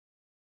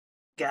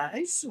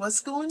guys,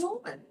 what's going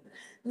on?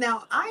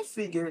 Now, I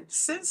figured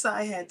since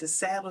I had to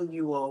saddle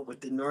you all with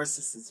the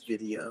narcissist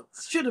video,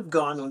 should have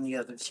gone on the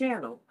other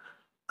channel.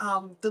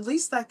 The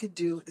least I could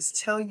do is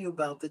tell you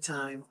about the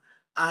time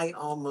I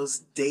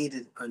almost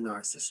dated a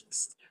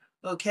narcissist.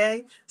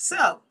 Okay,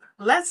 so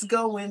let's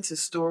go into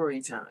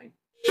story time.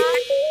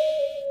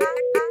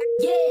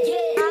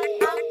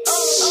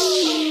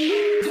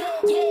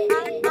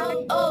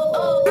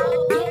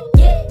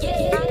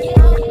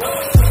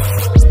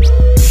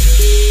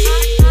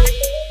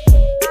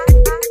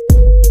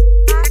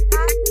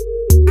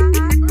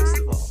 First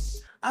of all,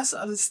 I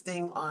saw this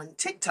thing on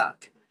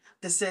TikTok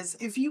that says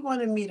if you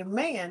want to meet a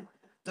man,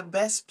 the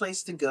best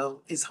place to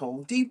go is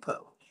Home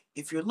Depot.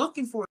 If you're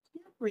looking for a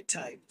corporate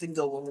type, then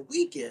go on the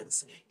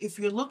weekends. If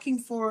you're looking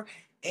for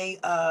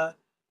a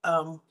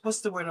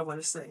what's the word I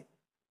want to say?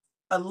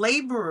 A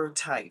laborer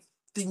type,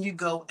 then you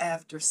go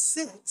after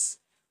 6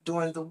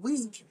 during the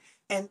week.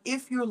 And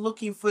if you're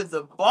looking for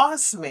the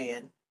boss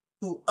man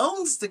who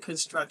owns the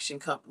construction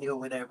company or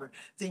whatever,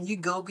 then you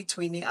go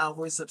between the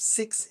hours of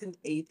 6 and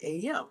 8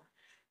 a.m.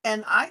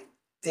 And I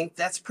think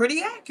that's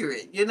pretty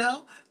accurate,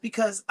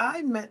 because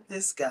I met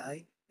this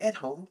guy at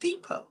Home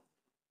Depot.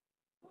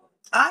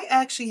 I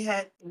actually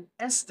had an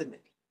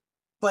estimate,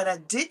 but I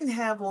didn't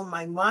have on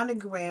my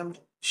monogrammed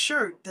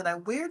shirt that I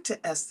wear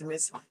to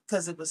estimates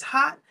because it was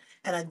hot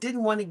and I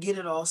didn't want to get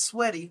it all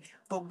sweaty.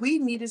 But we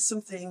needed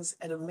some things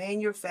at a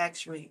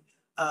manufacturing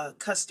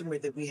customer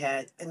that we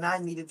had, and I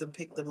needed to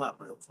pick them up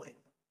real quick.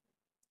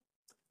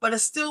 But I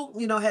still,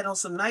 had on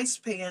some nice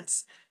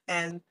pants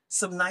and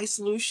some nice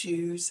loose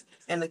shoes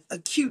and a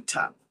cute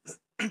top.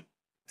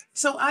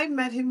 So I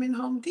met him in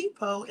Home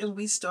Depot and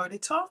we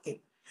started talking.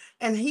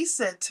 And he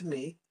said to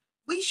me,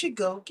 we should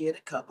go get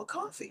a cup of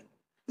coffee.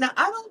 Now,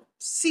 I don't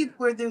see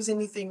where there's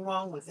anything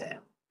wrong with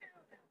that.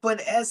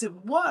 But as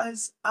it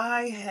was,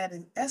 I had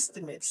an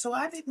estimate, so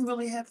I didn't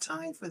really have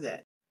time for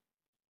that.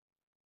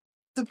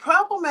 The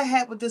problem I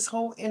had with this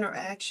whole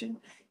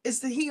interaction is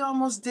that he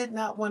almost did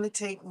not want to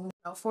take no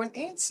for an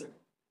answer.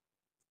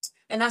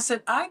 And I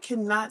said, I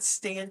cannot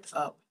stand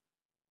up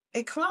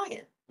a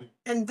client.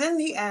 And then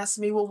he asked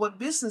me, well, what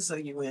business are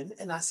you in?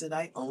 And I said,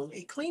 I own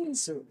a cleaning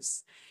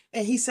service.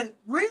 And he said,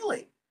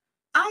 really?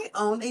 I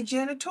own a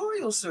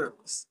janitorial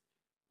service.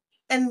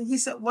 And he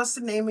said, what's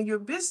the name of your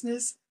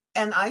business?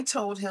 And I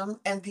told him,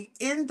 and the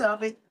end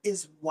of it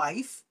is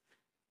wife.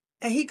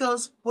 And he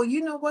goes, well,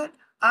 you know what?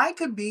 I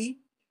could be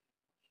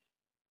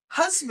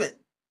husband.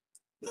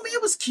 I mean,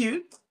 it was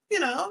cute.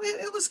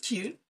 It was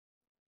cute.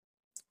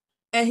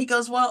 And he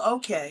goes, well,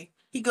 okay.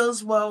 He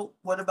goes, well,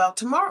 what about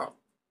tomorrow?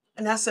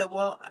 And I said,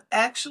 well,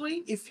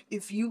 actually,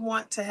 if you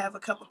want to have a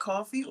cup of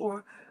coffee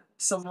or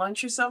some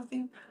lunch or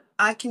something,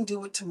 I can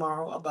do it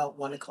tomorrow about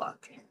 1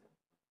 o'clock.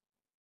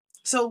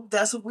 So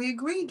that's what we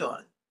agreed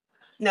on.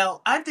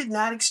 Now, I did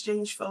not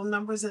exchange phone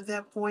numbers at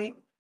that point,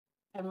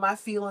 and my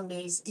feeling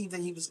is either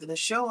he was going to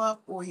show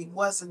up or he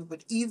wasn't,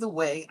 but either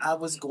way, I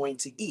was going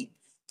to eat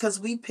because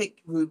we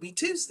picked Ruby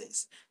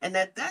Tuesdays. And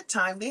at that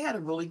time, they had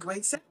a really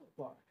great salad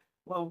bar.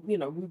 Well,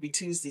 Ruby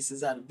Tuesdays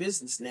is out of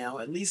business now,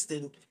 at least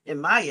in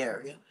my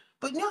area.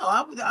 But no,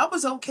 I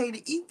was okay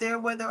to eat there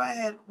whether I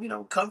had,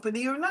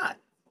 company or not.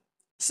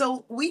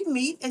 So we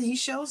meet and he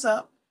shows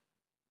up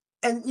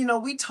and,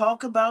 we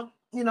talk about,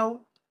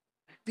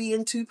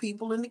 being 2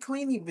 people in the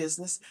cleaning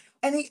business.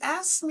 And he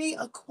asked me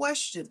a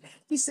question.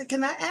 He said,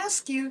 can I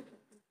ask you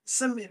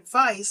some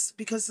advice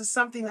because it's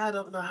something I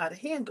don't know how to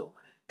handle?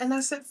 And I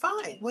said,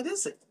 fine, what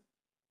is it?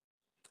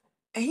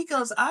 And he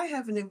goes, I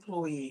have an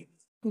employee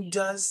who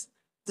does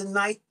the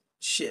night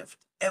shift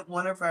at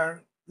one of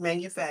our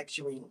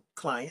manufacturing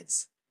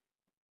clients.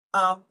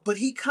 But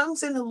he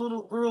comes in a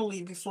little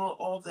early before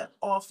all the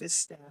office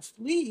staff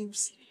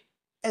leaves,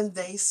 and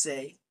they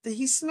say that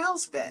he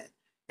smells bad.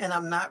 And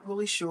I'm not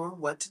really sure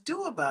what to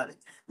do about it.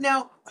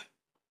 Now,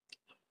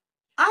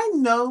 I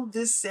know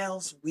this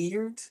sounds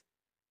weird,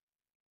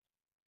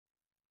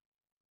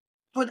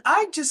 but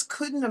I just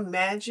couldn't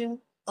imagine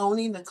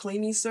owning a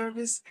cleaning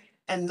service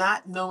and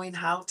not knowing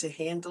how to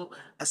handle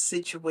a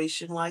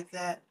situation like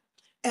that.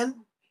 And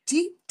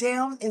deep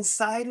down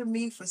inside of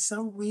me, for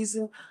some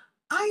reason,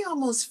 I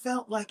almost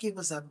felt like it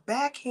was a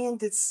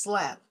backhanded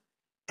slap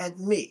at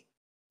me.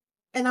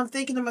 And I'm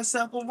thinking to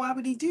myself, well, why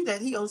would he do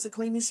that? He owns a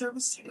cleaning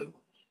service too,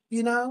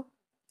 you know?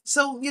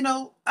 So,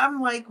 I'm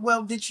like,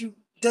 well,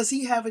 does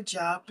he have a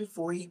job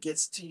before he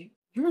gets to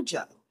your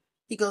job?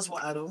 He goes,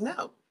 well, I don't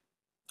know.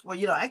 Well,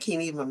 I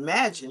can't even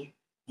imagine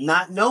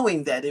not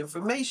knowing that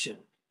information.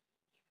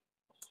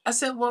 I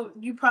said, well,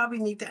 you probably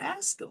need to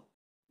ask him.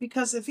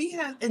 Because if he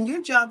has, and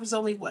your job is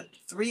only what,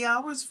 3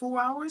 hours, 4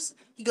 hours?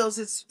 He goes,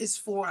 it's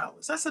 4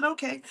 hours. I said,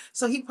 okay.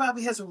 So he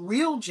probably has a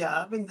real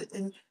job,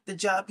 and the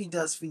job he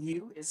does for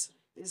you is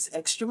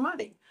extra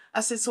money.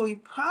 I said, so he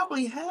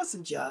probably has a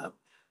job.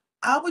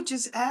 I would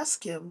just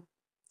ask him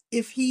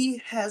if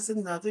he has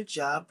another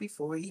job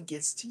before he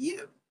gets to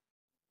you.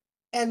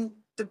 And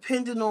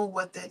depending on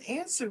what that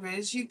answer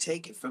is, you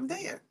take it from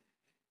there.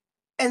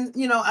 And,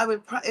 I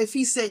would, if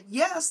he said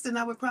yes, then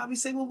I would probably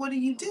say, well, what do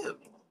you do?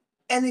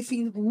 And if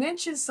he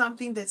mentions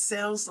something that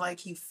sounds like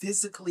he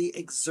physically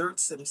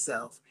exerts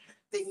himself,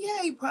 then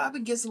yeah, he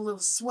probably gets a little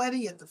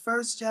sweaty at the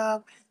first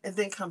job and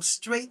then comes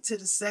straight to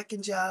the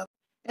second job.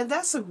 And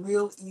that's a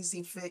real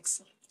easy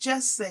fix.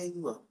 Just say,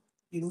 look,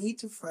 you need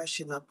to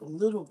freshen up a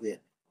little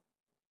bit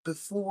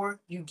before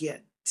you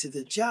get to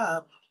the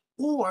job,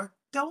 or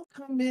don't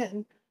come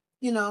in,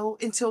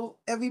 until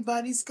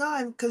everybody's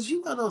gone. Because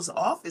those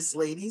office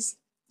ladies,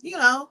 you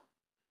know,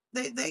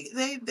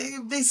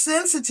 they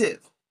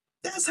sensitive.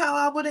 That's how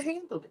I would have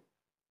handled it.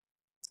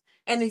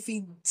 And if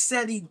he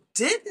said he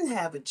didn't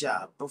have a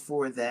job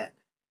before that,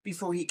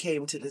 before he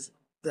came to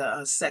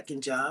the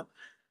second job,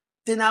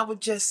 then I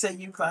would just say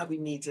you probably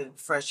need to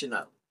freshen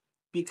up,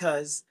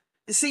 because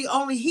see,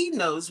 only he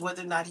knows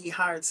whether or not he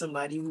hired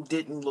somebody who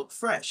didn't look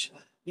fresh,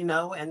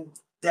 and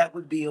that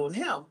would be on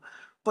him.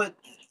 But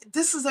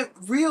this is a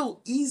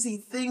real easy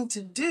thing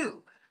to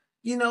do.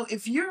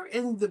 If you're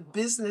in the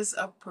business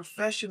of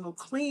professional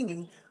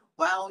cleaning,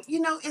 well,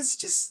 it's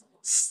just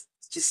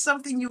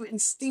something you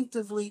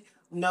instinctively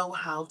know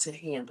how to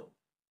handle.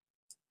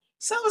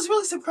 So I was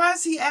really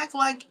surprised he acted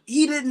like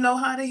he didn't know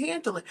how to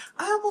handle it.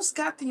 I almost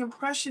got the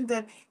impression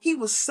that he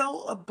was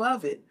so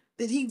above it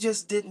that he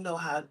just he didn't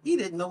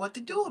know what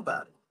to do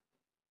about it.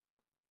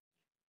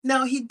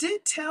 Now, he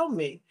did tell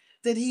me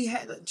that he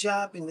had a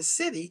job in the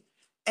city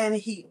and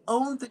he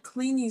owned the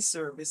cleaning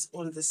service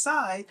on the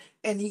side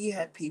and he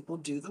had people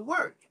do the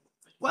work.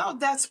 Well,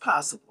 that's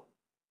possible.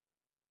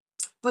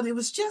 But it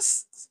was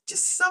just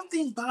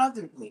something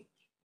bothered me.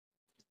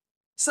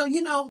 So,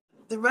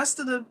 the rest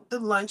of the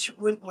lunch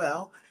went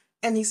well.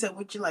 And he said,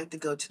 would you like to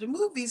go to the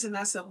movies? And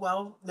I said,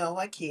 well, no,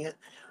 I can't.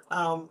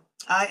 I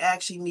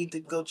actually need to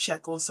go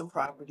check on some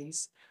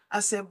properties. I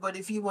said, but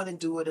if you want to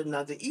do it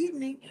another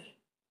evening,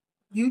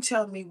 you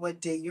tell me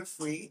what day you're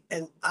free,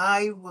 and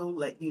I will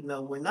let you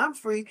know when I'm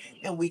free,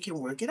 and we can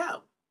work it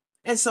out.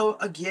 And so,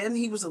 again,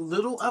 he was a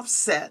little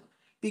upset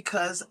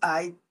because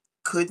I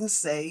couldn't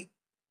say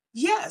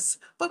yes.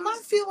 But my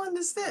feeling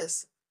is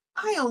this: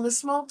 I own a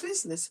small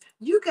business.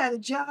 You got a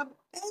job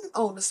and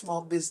own a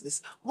small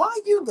business. Why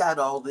you got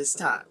all this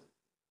time?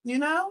 You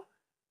know?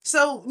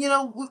 So,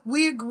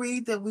 we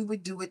agreed that we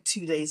would do it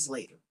 2 days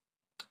later.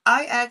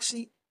 I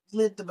actually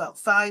lived about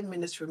 5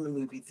 minutes from the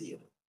movie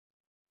theater.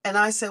 And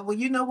I said, well,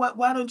 you know what?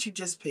 Why don't you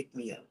just pick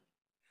me up?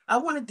 I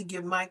wanted to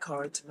give my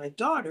card to my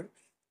daughter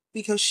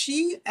because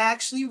she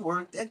actually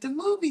worked at the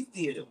movie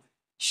theater.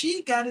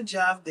 She got a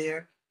job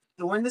there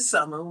during the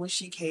summer when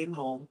she came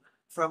home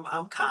from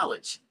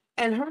college.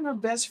 And her and her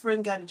best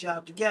friend got a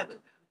job together.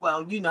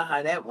 Well, you know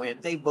how that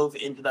went. They both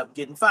ended up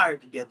getting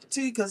fired together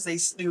too because they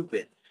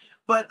stupid.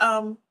 But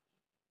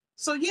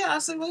so yeah, I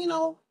said,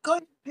 well, go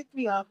ahead and pick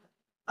me up.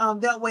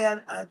 That way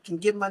I can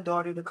give my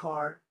daughter the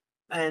car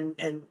and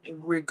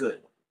we're good.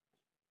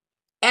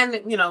 And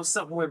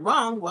something went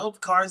wrong, well, the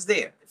car's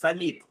there if I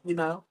need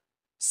it.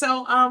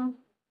 So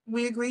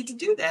we agreed to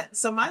do that.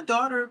 So my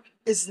daughter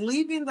is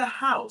leaving the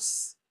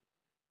house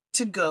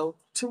to go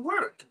to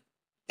work.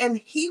 And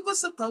he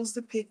was supposed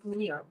to pick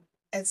me up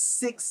at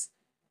 6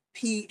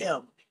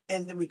 p.m.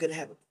 And then we're going to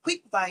have a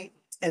quick bite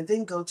and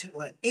then go to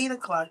an 8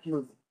 o'clock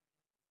movie.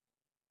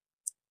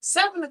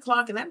 7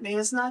 o'clock, and that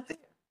man's not there.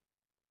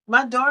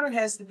 My daughter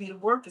has to be to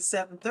work at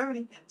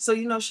 7:30.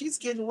 So, she's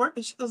getting work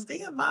and she goes,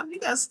 damn, Mom, you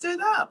got stood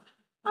up.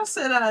 I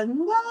said, I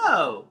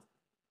know.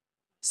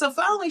 So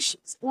finally,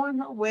 she's on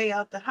her way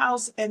out the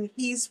house and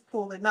he's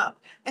pulling up.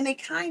 And they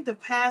kind of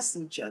pass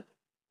each other.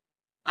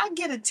 I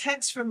get a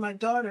text from my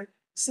daughter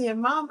saying,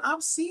 Mom,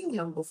 I've seen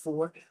him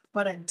before,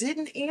 but I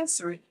didn't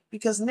answer it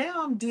because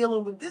now I'm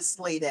dealing with this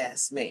late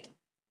ass man.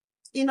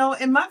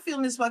 And my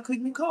feeling is, why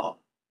couldn't you call?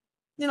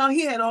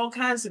 He had all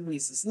kinds of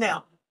reasons.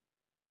 Now,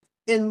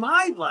 in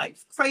my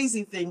life,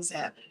 crazy things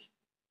happen.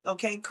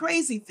 Okay,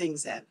 crazy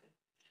things happen.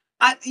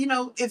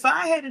 If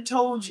I had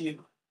told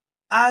you,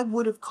 I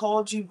would have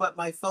called you, but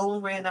my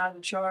phone ran out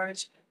of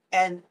charge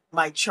and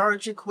my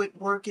charger quit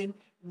working.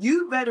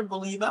 You better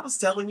believe I was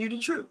telling you the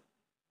truth.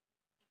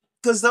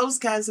 Because those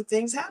kinds of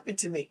things happen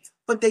to me,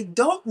 but they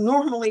don't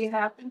normally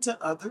happen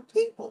to other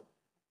people.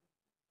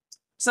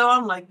 So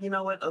I'm like, you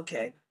know what?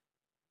 Okay,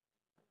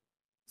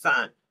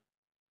 fine.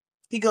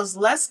 He goes,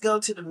 let's go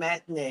to the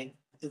matinee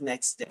the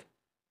next day.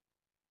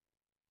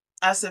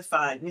 I said,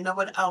 fine. You know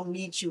what? I'll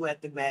meet you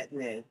at the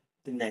matinee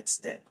the next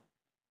day.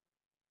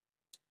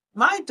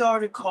 My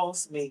daughter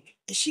calls me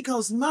and she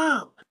goes,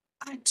 Mom,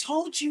 I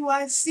told you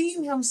I'd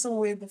seen him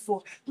somewhere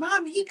before.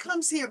 Mom, he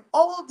comes here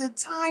all the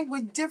time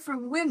with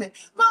different women.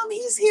 Mom,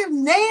 he's here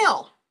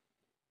now.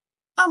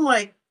 I'm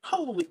like,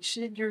 holy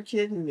shit, you're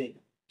kidding me.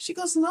 She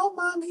goes, no,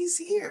 Mom, he's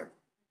here.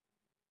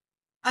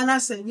 And I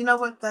said, you know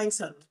what? Thanks,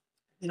 honey.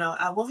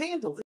 I will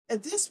handle it.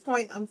 At this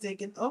point, I'm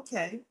thinking,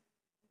 okay,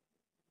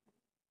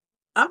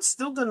 I'm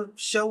still going to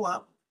show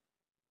up,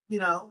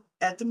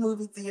 at the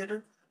movie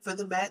theater for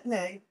the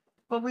matinee,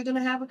 but we're going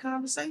to have a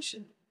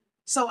conversation.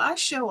 So I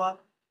show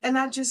up and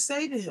I just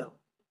say to him,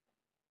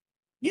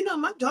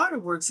 my daughter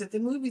works at the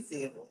movie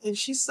theater and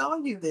she saw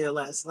you there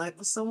last night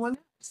with someone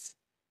else.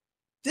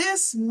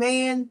 This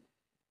man,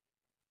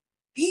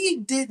 he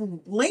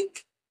didn't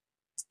blink.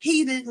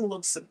 He didn't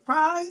look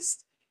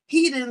surprised.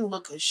 He didn't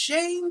look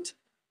ashamed.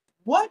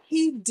 What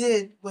he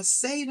did was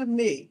say to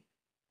me,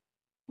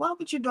 why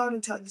would your daughter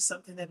tell you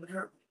something that would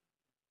hurt me?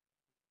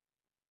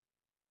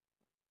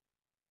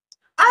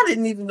 I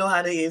didn't even know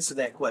how to answer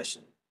that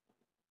question.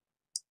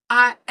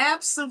 I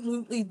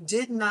absolutely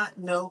did not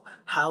know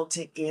how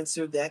to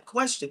answer that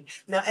question.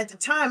 Now, at the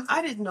time,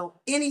 I didn't know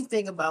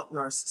anything about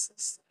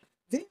narcissists.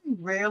 Very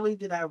rarely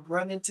did I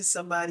run into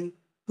somebody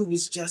who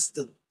was just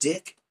a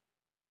dick,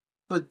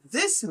 but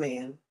this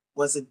man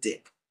was a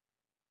dick.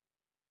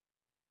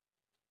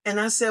 And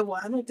I said,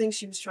 well, I don't think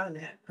she was trying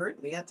to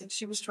hurt me. I think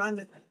she was trying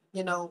to,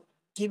 you know,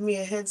 give me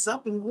a heads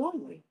up and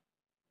warn me.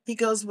 He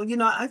goes, well,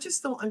 I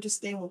just don't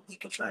understand when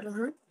people try to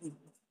hurt me.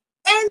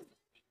 And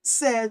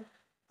said,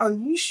 are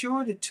you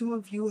sure the two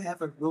of you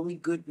have a really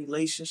good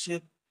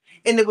relationship?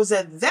 And it was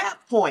at that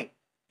point,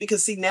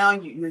 because see, now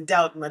you're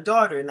doubting my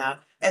daughter. Now,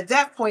 at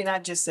that point, I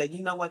just said,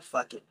 you know what,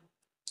 fuck it.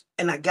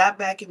 And I got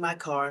back in my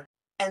car.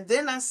 And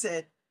then I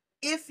said,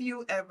 if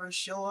you ever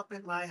show up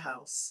at my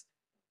house,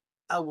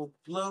 I will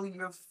blow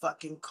your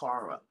fucking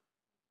car up.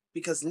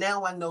 Because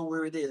now I know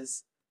where it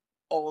is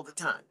all the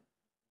time.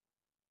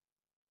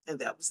 And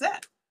that was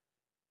that.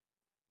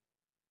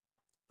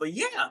 But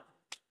yeah,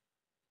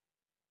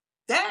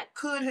 that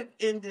could have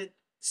ended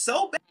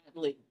so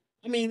badly.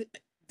 I mean,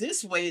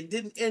 this way it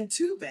didn't end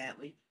too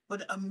badly.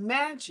 But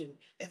imagine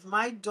if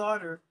my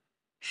daughter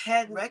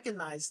had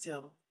recognized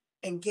him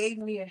and gave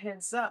me a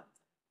heads up.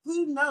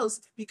 Who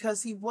knows?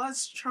 Because he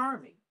was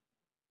charming.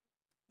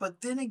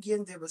 But then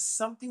again, there was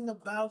something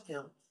about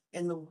him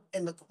and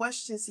the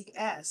questions he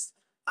asked.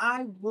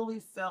 I really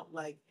felt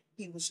like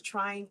he was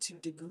trying to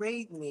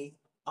degrade me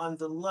on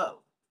the low.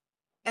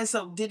 And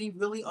so, did he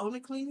really own a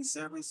cleaning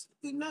service?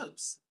 Who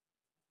knows?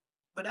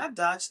 But I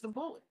dodged the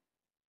bullet.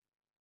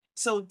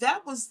 So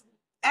that was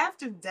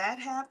after that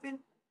happened.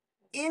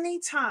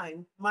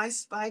 Anytime my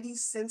spidey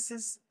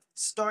senses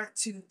start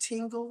to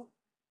tingle,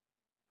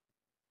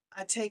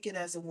 I take it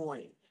as a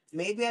warning.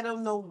 Maybe I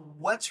don't know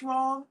what's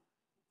wrong,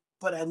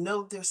 but I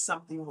know there's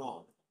something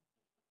wrong.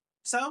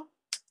 So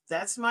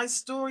that's my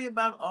story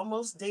about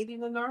almost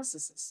dating a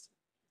narcissist.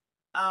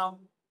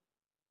 Um,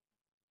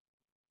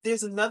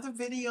 there's another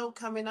video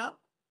coming up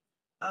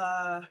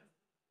uh,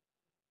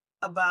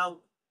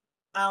 about,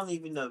 I don't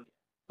even know,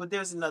 but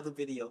there's another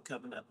video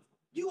coming up.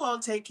 You all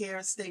take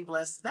care, stay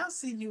blessed, and I'll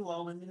see you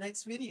all in the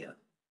next video.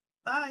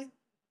 Bye.